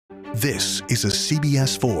This is a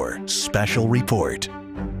CBS4 special report.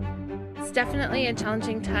 It's definitely a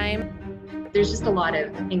challenging time. There's just a lot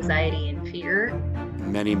of anxiety and fear.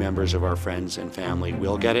 Many members of our friends and family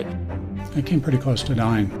will get it. I came pretty close to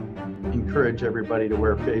dying. Encourage everybody to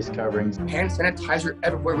wear face coverings. Hand sanitizer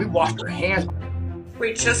everywhere. We washed our hands.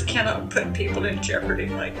 We just cannot put people in jeopardy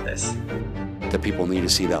like this. That people need to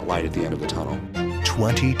see that light at the end of the tunnel.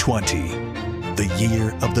 2020, the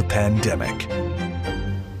year of the pandemic.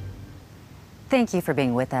 Thank you for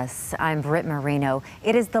being with us. I'm Britt Marino.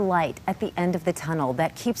 It is the light at the end of the tunnel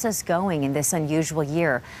that keeps us going in this unusual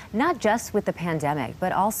year, not just with the pandemic,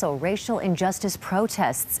 but also racial injustice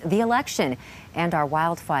protests, the election, and our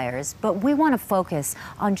wildfires. But we want to focus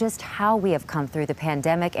on just how we have come through the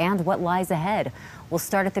pandemic and what lies ahead. We'll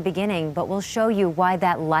start at the beginning, but we'll show you why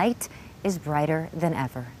that light is brighter than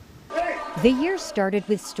ever. The year started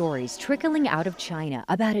with stories trickling out of China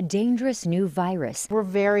about a dangerous new virus. We're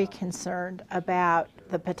very concerned about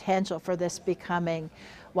the potential for this becoming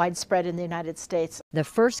widespread in the United States. The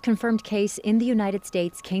first confirmed case in the United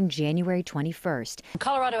States came January 21st.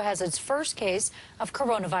 Colorado has its first case of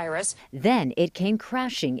coronavirus. Then it came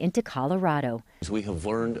crashing into Colorado. We have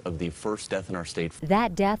learned of the first death in our state.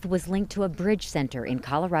 That death was linked to a bridge center in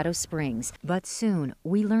Colorado Springs. But soon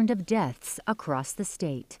we learned of deaths across the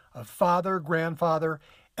state. A father, grandfather,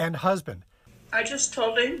 and husband. I just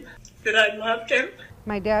told him that I loved him.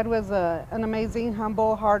 My dad was an amazing,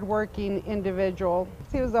 humble, hardworking individual.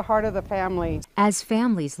 He was the heart of the family. As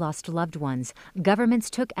families lost loved ones, governments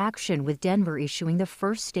took action, with Denver issuing the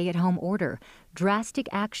first stay-at-home order. Drastic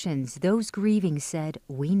actions those grieving said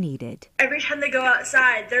we needed. Every time they go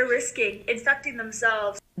outside, they're risking infecting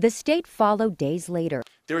themselves. The state followed days later.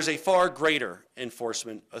 There is a far greater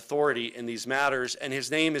enforcement authority in these matters, and his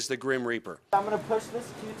name is the Grim Reaper. I'm going to push this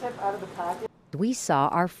Q-tip out of the packet. We saw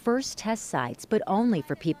our first test sites, but only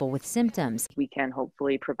for people with symptoms. We can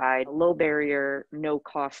hopefully provide low barrier, no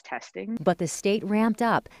cost testing. But the state ramped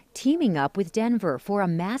up, teaming up with Denver for a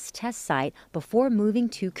mass test site before moving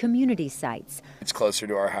to community sites. It's closer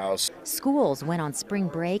to our house. Schools went on spring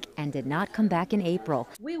break and did not come back in April.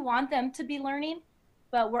 We want them to be learning,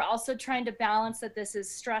 but we're also trying to balance that this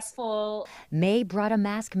is stressful. May brought a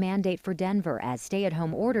mask mandate for Denver as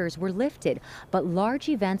stay-at-home orders were lifted, but large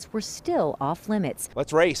events were still off limits.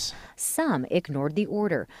 Let's race. Some ignored the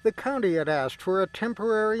order. The county had asked for a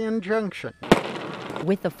temporary injunction.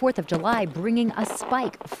 With the 4th of July bringing a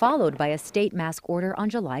spike, followed by a state mask order on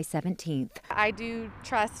July 17th. I do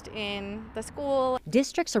trust in the school.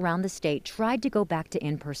 Districts around the state tried to go back to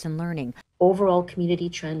in-person learning. Overall community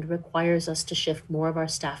trend requires us to shift more of our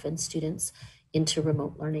staff and students into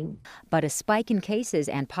remote learning. But a spike in cases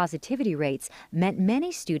and positivity rates meant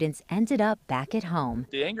many students ended up back at home.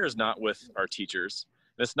 The anger is not with our teachers.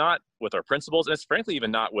 It's not with our principals, and it's frankly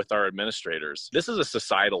even not with our administrators. This is a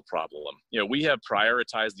societal problem. We have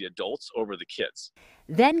prioritized the adults over the kids.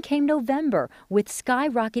 Then came November, with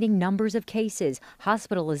skyrocketing numbers of cases,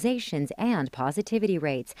 hospitalizations, and positivity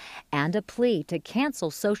rates, and a plea to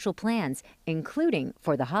cancel social plans, including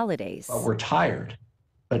for the holidays. We're tired,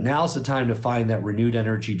 but now's the time to find that renewed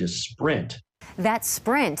energy to sprint. That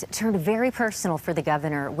sprint turned very personal for the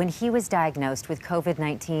governor when he was diagnosed with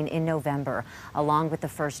COVID-19 in November, along with the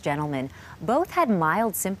first gentleman. Both had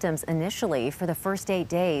mild symptoms initially for the first 8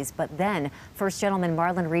 days, but then first gentleman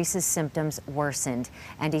Marlon Reese's symptoms worsened,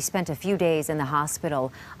 and he spent a few days in the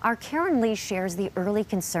hospital. Our Karen Lee shares the early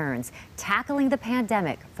concerns, tackling the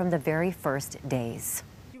pandemic from the very first days.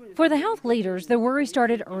 For the health leaders, the worry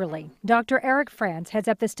started early. Dr. Eric Franz heads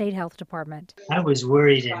up the state health department. I was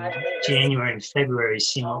worried in January and February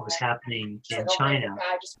seeing what was happening in China.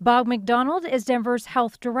 Bob McDonald is Denver's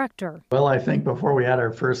health director. Well, I think before we had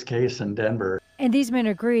our first case in Denver. And these men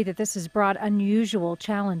agree that this has brought unusual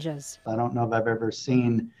challenges. I don't know if I've ever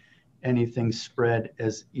seen anything spread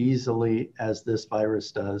as easily as this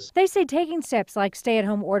virus does. They say taking steps like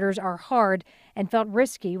stay-at-home orders are hard and felt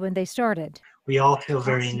risky when they started. We all feel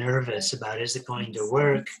very nervous about, is it going to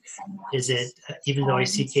work? Is it, even though I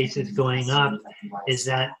see cases going up, is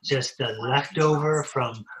that just a leftover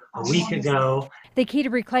from a week ago? The key to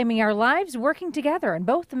reclaiming our lives, working together, and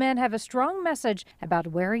both the men have a strong message about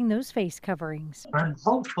wearing those face coverings. I'm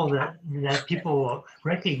hopeful that people will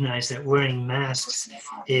recognize that wearing masks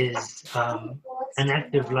is an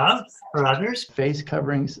act of love for others. Face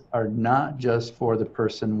coverings are not just for the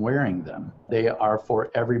person wearing them. They are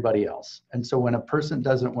for everybody else. And so when a person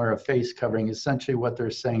doesn't wear a face covering, essentially what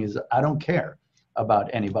they're saying is, I don't care about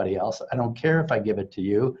anybody else. I don't care if I give it to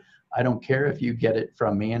you. I don't care if you get it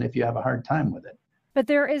from me and if you have a hard time with it. But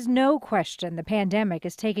there is no question the pandemic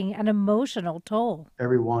is taking an emotional toll.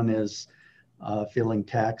 Everyone is feeling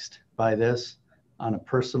taxed by this on a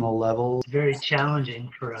personal level. It's very challenging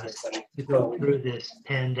for us to go through this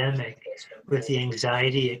pandemic with the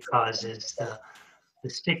anxiety it causes, the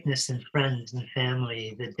sickness in friends and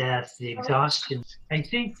family, the death, the exhaustion. I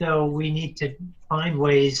think, though, we need to find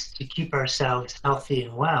ways to keep ourselves healthy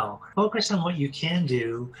and well. Focus on what you can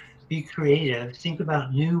do, be creative, think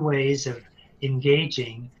about new ways of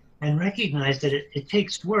engaging, and recognize that it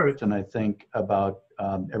takes work. And I think about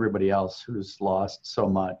everybody else who's lost so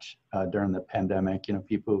much during the pandemic,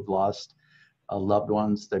 people who've lost loved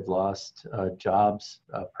ones, they've lost jobs,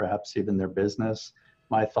 perhaps even their business.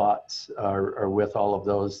 My thoughts are with all of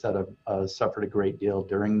those that have suffered a great deal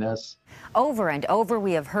during this. Over and over,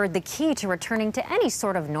 we have heard the key to returning to any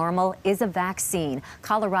sort of normal is a vaccine.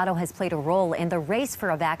 Colorado has played a role in the race for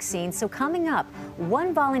a vaccine. So coming up,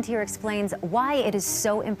 one volunteer explains why it is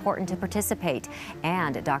so important to participate.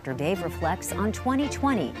 And Dr. Dave reflects on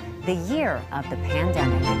 2020, the year of the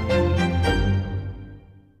pandemic.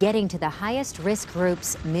 Getting to the highest risk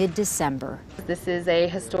groups mid-December. This is a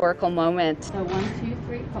historical moment. So 1, 2,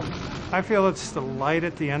 3, pump. I feel it's the light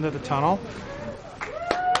at the end of the tunnel.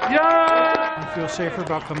 Yeah! I feel safer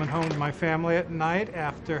about coming home to my family at night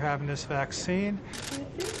after having this vaccine.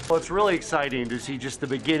 Well, it's really exciting to see just the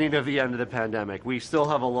beginning of the end of the pandemic. We still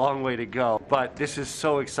have a long way to go, but this is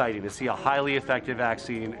so exciting to see a highly effective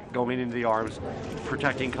vaccine going into the arms,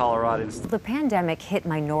 protecting Coloradans. The pandemic hit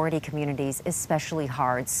minority communities especially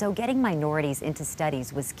hard, so getting minorities into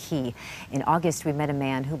studies was key. In August, we met a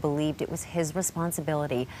man who believed it was his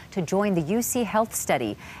responsibility to join the UC Health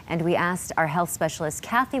study, and we asked our health specialist,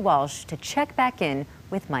 Kathy Walsh, to check back in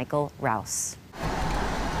with Michael Rouse.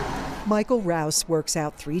 Michael Rouse works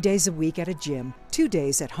out 3 days a week at a gym, 2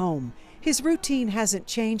 days at home. His routine hasn't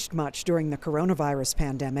changed much during the coronavirus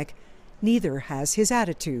pandemic. Neither has his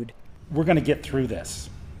attitude. We're going to get through this,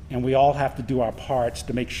 and we all have to do our parts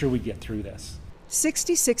to make sure we get through this.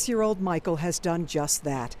 66-year-old Michael has done just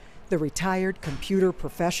that. The retired computer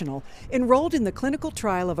professional enrolled in the clinical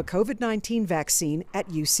trial of a COVID-19 vaccine at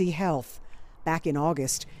UC Health. Back in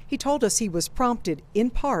August, he told us he was prompted, in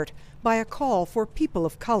part, by a call for people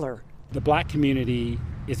of color. The black community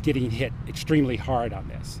is getting hit extremely hard on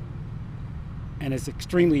this. And it's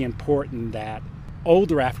extremely important that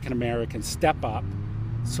older African Americans step up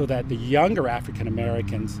so that the younger African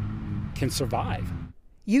Americans can survive.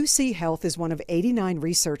 UC Health is one of 89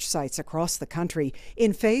 research sites across the country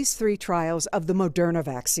in phase 3 trials of the Moderna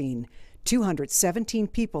vaccine. 217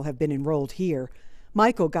 people have been enrolled here.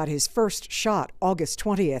 Michael got his first shot August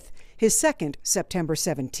 20th, his second September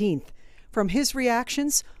 17th. From his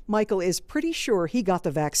reactions, Michael is pretty sure he got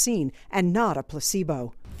the vaccine and not a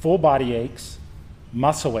placebo. Full body aches,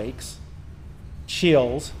 muscle aches,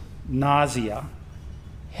 chills, nausea,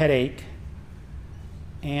 headache,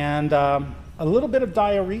 and a little bit of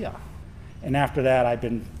diarrhea. And after that, I've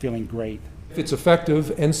been feeling great. If it's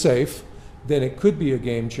effective and safe, then it could be a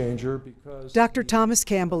game changer because... Dr. Thomas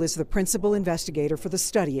Campbell is the principal investigator for the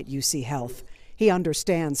study at UC Health. He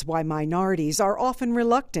understands why minorities are often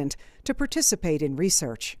reluctant to participate in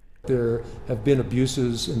research. There have been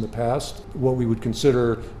abuses in the past, what we would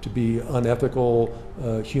consider to be unethical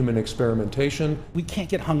human experimentation. We can't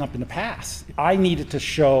get hung up in the past. I needed to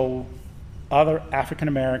show other African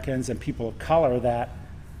Americans and people of color that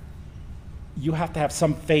you have to have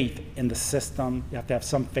some faith in the system. You have to have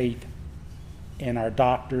some faith in our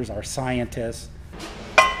doctors, our scientists.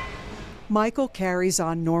 Michael carries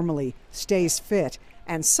on normally, stays fit,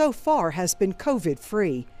 and so far has been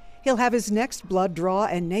COVID-free. He'll have his next blood draw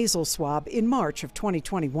and nasal swab in March of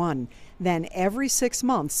 2021, then every 6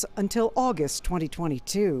 months until August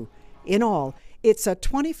 2022. In all, it's a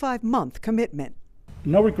 25-month commitment.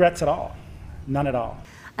 No regrets at all, none at all.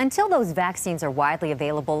 Until those vaccines are widely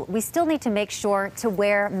available, we still need to make sure to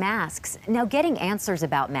wear masks. Now, getting answers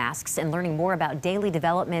about masks and learning more about daily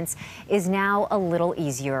developments is now a little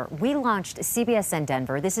easier. We launched CBSN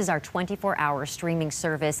Denver. This is our 24-hour streaming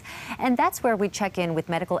service, and that's where we check in with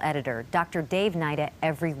medical editor Dr. Dave Nida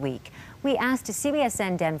every week. We asked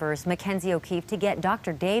CBSN Denver's Mackenzie O'Keefe to get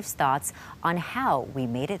Dr. Dave's thoughts on how we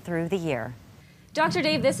made it through the year. Dr.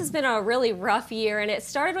 Dave, this has been a really rough year, and it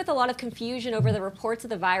started with a lot of confusion over the reports of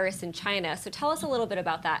the virus in China. So tell us a little bit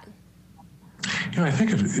about that. I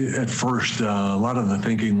think at first, a lot of the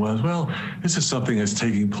thinking was, well, this is something that's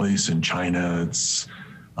taking place in China. It's,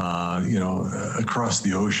 across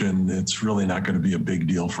the ocean. It's really not going to be a big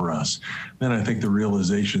deal for us. Then I think the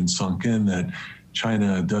realization sunk in that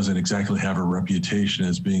China doesn't exactly have a reputation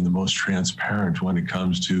as being the most transparent when it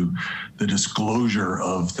comes to the disclosure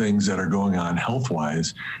of things that are going on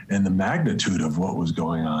health-wise and the magnitude of what was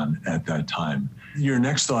going on at that time. Your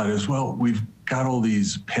next thought is, well, we've got all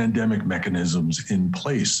these pandemic mechanisms in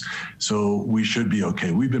place, so we should be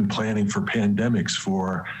okay. We've been planning for pandemics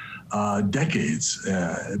for decades,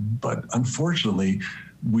 but unfortunately,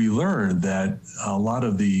 we learned that a lot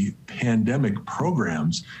of the pandemic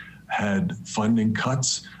programs had funding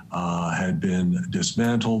cuts, had been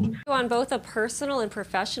dismantled. On both a personal and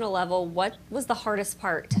professional level, what was the hardest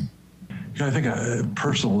part? I think at a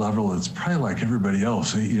personal level, it's probably like everybody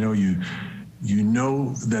else. You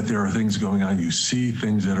know that there are things going on, you see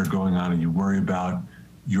things that are going on, and you worry about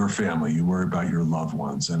your family, you worry about your loved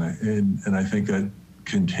ones. And I think that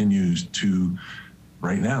continues to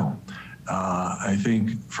right now. I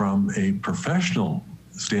think from a professional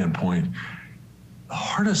standpoint, the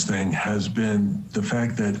hardest thing has been the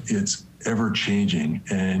fact that it's ever changing,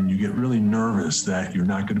 and you get really nervous that you're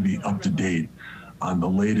not going to be up to date on the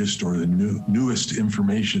latest or the newest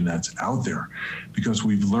information that's out there, because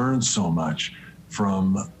we've learned so much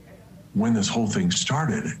from when this whole thing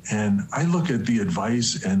started. And I look at the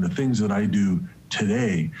advice and the things that I do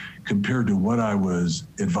today compared to what I was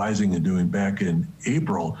advising and doing back in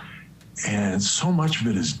April, and so much of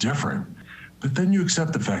it is different. But then you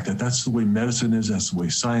accept the fact that that's the way medicine is, that's the way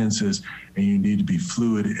science is, and you need to be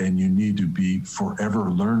fluid and you need to be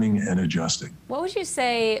forever learning and adjusting. What would you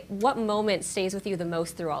say, what moment stays with you the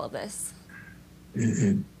most through all of this?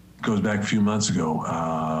 It goes back a few months ago,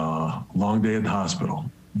 long day at the hospital,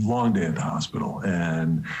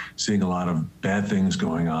 and seeing a lot of bad things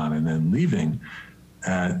going on, and then leaving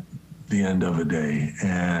at the end of a day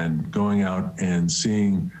and going out and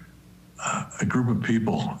seeing a group of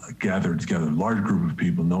people gathered together, a large group of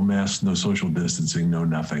people, no masks, no social distancing, no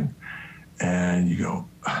nothing. And you go,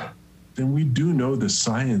 then we do know the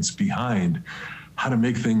science behind how to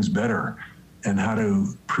make things better and how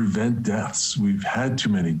to prevent deaths. We've had too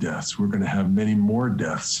many deaths. We're going to have many more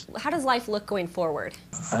deaths. How does life look going forward?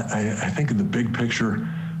 I think in the big picture,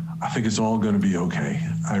 I think it's all going to be okay.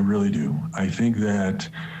 I really do. I think that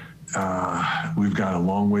we've got a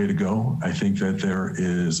long way to go. I think that there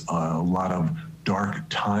is a lot of dark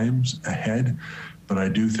times ahead, but I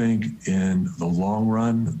do think in the long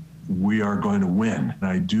run, we are going to win. And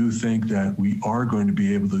I do think that we are going to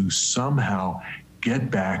be able to somehow get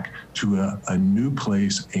back to a new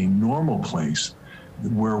place, a normal place,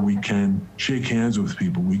 where we can shake hands with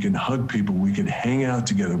people, we can hug people, we can hang out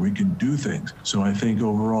together, we can do things. So I think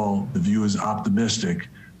overall, the view is optimistic.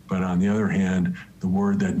 But on the other hand, the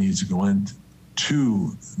word that needs to go in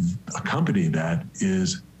to accompany that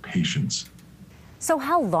is patience. So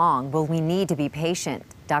how long will we need to be patient?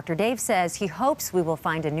 Dr. Dave says he hopes we will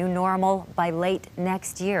find a new normal by late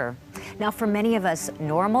next year. Now, for many of us,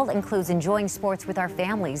 normal includes enjoying sports with our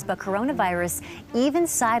families, but coronavirus even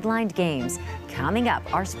sidelined games. Coming up,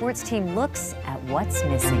 our sports team looks at what's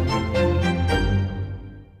missing.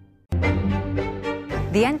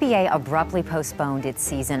 The NBA abruptly postponed its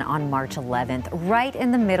season on March 11th, right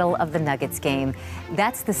in the middle of the Nuggets game.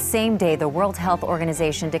 That's the same day the World Health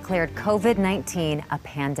Organization declared COVID-19 a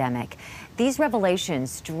pandemic. These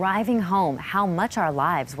revelations driving home how much our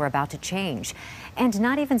lives were about to change. And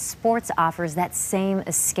not even sports offers that same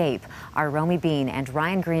escape. Our Romy Bean and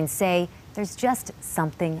Ryan Green say there's just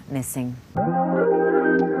something missing.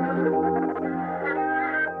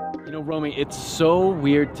 You know, Romy, it's so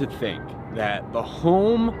weird to think that the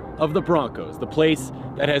home of the Broncos, the place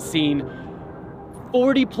that has seen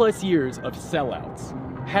 40 plus years of sellouts,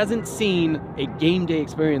 hasn't seen a game day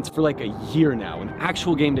experience for like a year now, an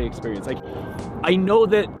actual game day experience. Like, I know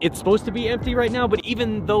that it's supposed to be empty right now, but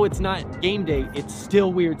even though it's not game day, it's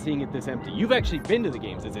still weird seeing it this empty. You've actually been to the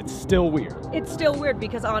games. It's still weird. It's still weird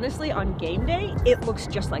because honestly, on game day, it looks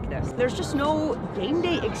just like this. There's just no game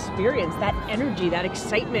day experience, that energy, that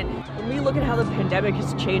excitement. When we look at how the pandemic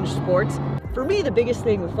has changed sports, for me, the biggest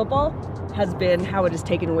thing with football has been how it has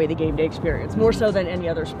taken away the game day experience, more so than any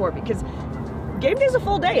other sport, because game day is a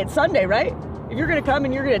full day. It's Sunday, right? If you're gonna come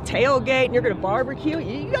and you're gonna tailgate and you're gonna barbecue,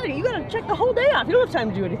 you gotta check the whole day off. You don't have time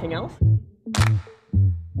to do anything else.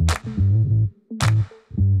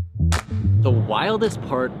 The wildest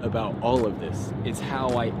part about all of this is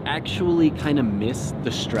how I actually kind of miss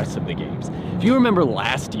the stress of the games. If you remember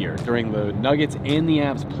last year during the Nuggets and the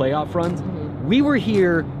Avs playoff runs, we were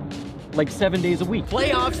here like 7 days a week.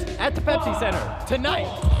 Playoffs at the Pepsi Center tonight.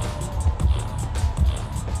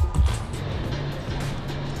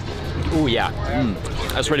 Oh yeah,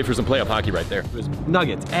 I was ready for some playoff hockey right there. It was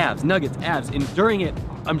Nuggets, Avs, and during it,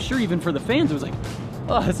 I'm sure even for the fans, it was like,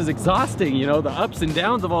 oh, this is exhausting, you know, the ups and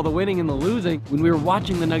downs of all the winning and the losing. When we were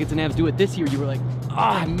watching the Nuggets and Avs do it this year, you were like, oh,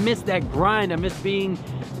 I miss that grind, I miss being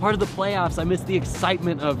part of the playoffs. I miss the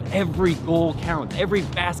excitement of every goal counts. Every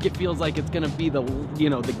basket feels like it's gonna be the,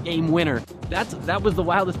 the game winner. That was the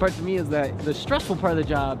wildest part to me, is that the stressful part of the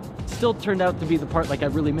job still turned out to be the part like I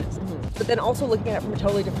really missed. But then also looking at it from a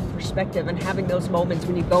totally different perspective and having those moments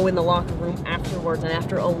when you go in the locker room afterwards and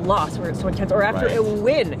after a loss where it's so intense, or after a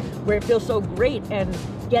win where it feels so great, and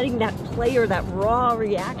getting that player, that raw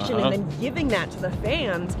reaction, and then giving that to the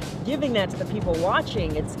fans, giving that to the people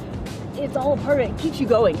watching. It's all a part of it. It keeps you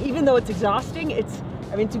going. Even though it's exhausting, it's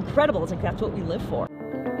incredible. It's like that's what we live for.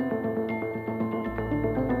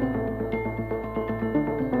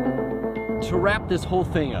 To wrap this whole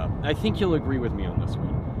thing up, I think you'll agree with me on this one.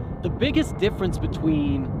 The biggest difference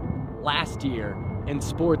between last year and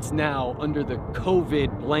sports now under the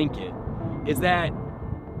COVID blanket is that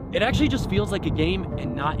it actually just feels like a game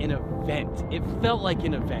and not an event. It felt like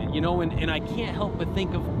an event, and I can't help but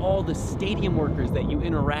think of all the stadium workers that you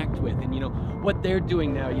interact with, and what they're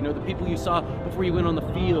doing now, the people you saw before you went on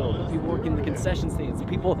the field, the people working the concession stands, the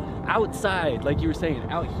people outside, like you were saying,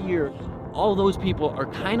 out here. All those people are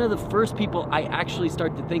kind of the first people I actually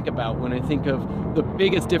start to think about when I think of the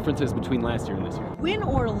biggest differences between last year and this year. Win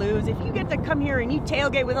or lose, if you get to come here and you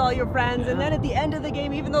tailgate with all your friends, and then at the end of the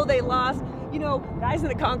game, even though they lost, guys in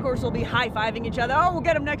the concourse will be high-fiving each other. Oh, we'll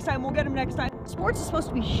get them next time, we'll get them next time. Sports is supposed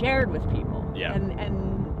to be shared with people. Yeah.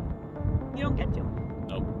 And you don't get to.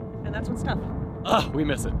 Nope. And that's what's tough. We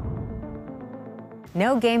miss it.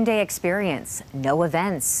 No game day experience, no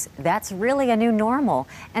events. That's really a new normal.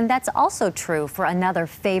 And that's also true for another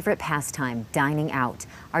favorite pastime, dining out.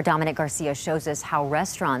 Our Dominic Garcia shows us how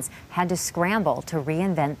restaurants had to scramble to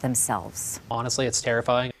reinvent themselves. Honestly, it's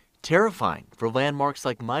terrifying. Terrifying for landmarks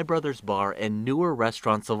like My Brother's Bar and newer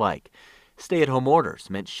restaurants alike. Stay-at-home orders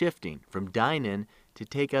meant shifting from dine-in to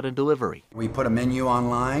takeout and delivery. We put a menu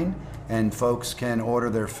online and folks can order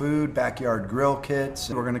their food, backyard grill kits.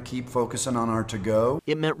 We're going to keep focusing on our to-go.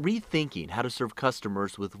 It meant rethinking how to serve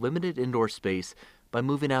customers with limited indoor space by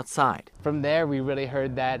moving outside. From there, we really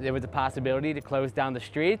heard that there was a possibility to close down the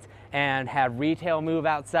streets and have retail move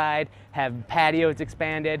outside, have patios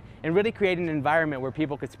expanded, and really create an environment where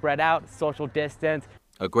people could spread out, social distance.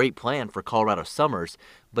 A great plan for Colorado summers,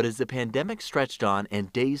 but as the pandemic stretched on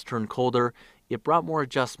and days turned colder, it brought more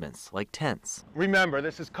adjustments, like tents. Remember,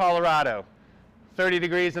 this is Colorado. 30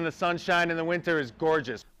 degrees in the sunshine in the winter is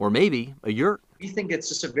gorgeous. Or maybe a yurt. We think it's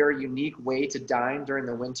just a very unique way to dine during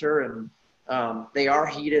the winter, and they are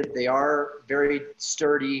heated, they are very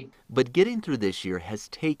sturdy. But getting through this year has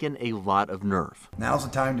taken a lot of nerve. Now's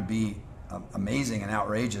the time to be amazing and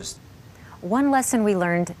outrageous. One lesson we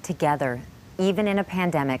learned together: even in a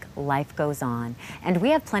pandemic, life goes on. And we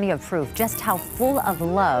have plenty of proof just how full of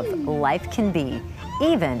love life can be,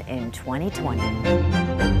 even in 2020.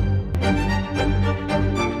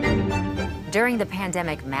 During the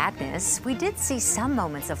pandemic madness, we did see some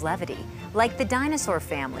moments of levity, like the dinosaur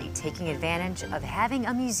family taking advantage of having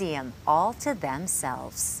a museum all to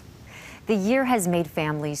themselves. The year has made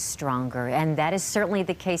families stronger, and that is certainly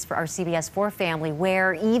the case for our CBS4 family,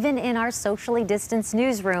 where even in our socially distanced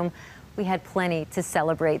newsroom, we had plenty to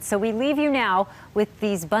celebrate. So we leave you now with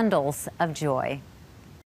these bundles of joy.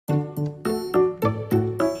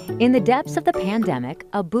 In the depths of the pandemic,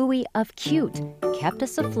 a buoy of cute kept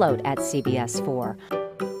us afloat at CBS4.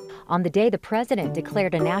 On the day the president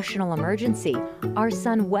declared a national emergency, our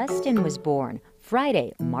son Weston was born,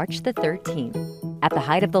 Friday, March the 13th. At the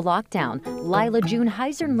height of the lockdown, Lila June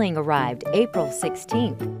Heiserling arrived April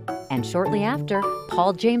 16th. And shortly after,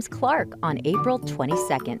 Paul James Clark on April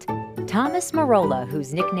 22nd. Thomas Marola,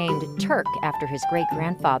 who's nicknamed Turk after his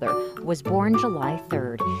great-grandfather, was born July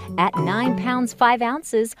 3rd. At 9 pounds 5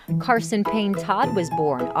 ounces, Carson Payne Todd was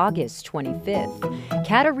born August 25th.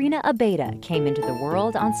 Katarina Abeda came into the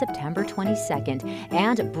world on September 22nd.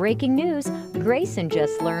 And breaking news, Grayson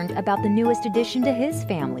just learned about the newest addition to his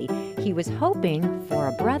family. He was hoping for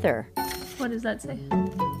a brother. What does that say?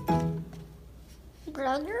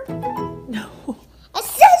 Brother? No. A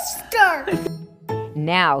sister!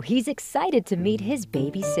 Now he's excited to meet his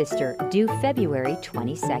baby sister, due February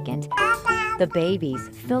 22nd. The babies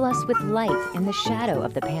fill us with light in the shadow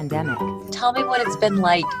of the pandemic. Tell me what it's been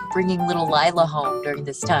like bringing little Lila home during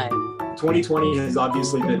this time. 2020 has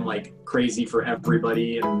obviously been like crazy for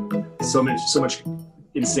everybody, and so much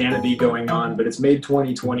insanity going on, but it's made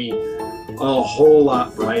 2020 a whole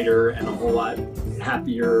lot brighter and a whole lot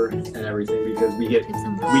happier and everything, because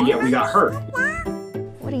we got hurt.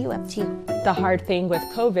 What are you up to? The hard thing with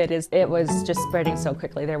COVID is it was just spreading so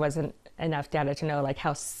quickly. There wasn't enough data to know like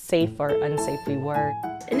how safe or unsafe we were.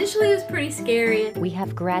 Initially, it was pretty scary. We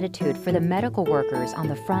have gratitude for the medical workers on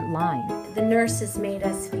the front line. The nurses made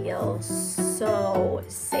us feel so so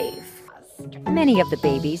safe. Many of the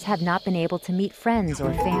babies have not been able to meet friends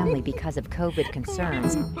or family because of COVID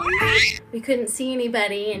concerns. We couldn't see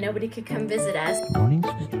anybody and nobody could come visit us. Morning,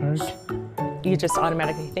 sweetheart. You just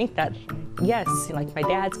automatically think that, yes, like my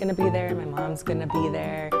dad's gonna be there, my mom's gonna be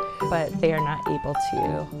there, but they are not able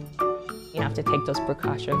to. You have to take those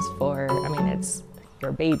precautions it's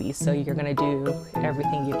your baby, so you're gonna do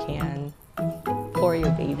everything you can for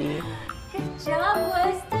your baby. Good job,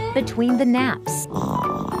 Weston. Between the naps,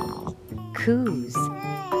 coos,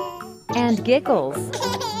 and giggles,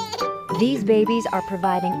 these babies are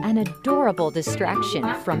providing an adorable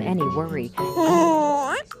distraction from any worry.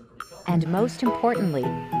 And most importantly,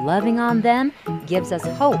 loving on them gives us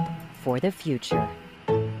hope for the future.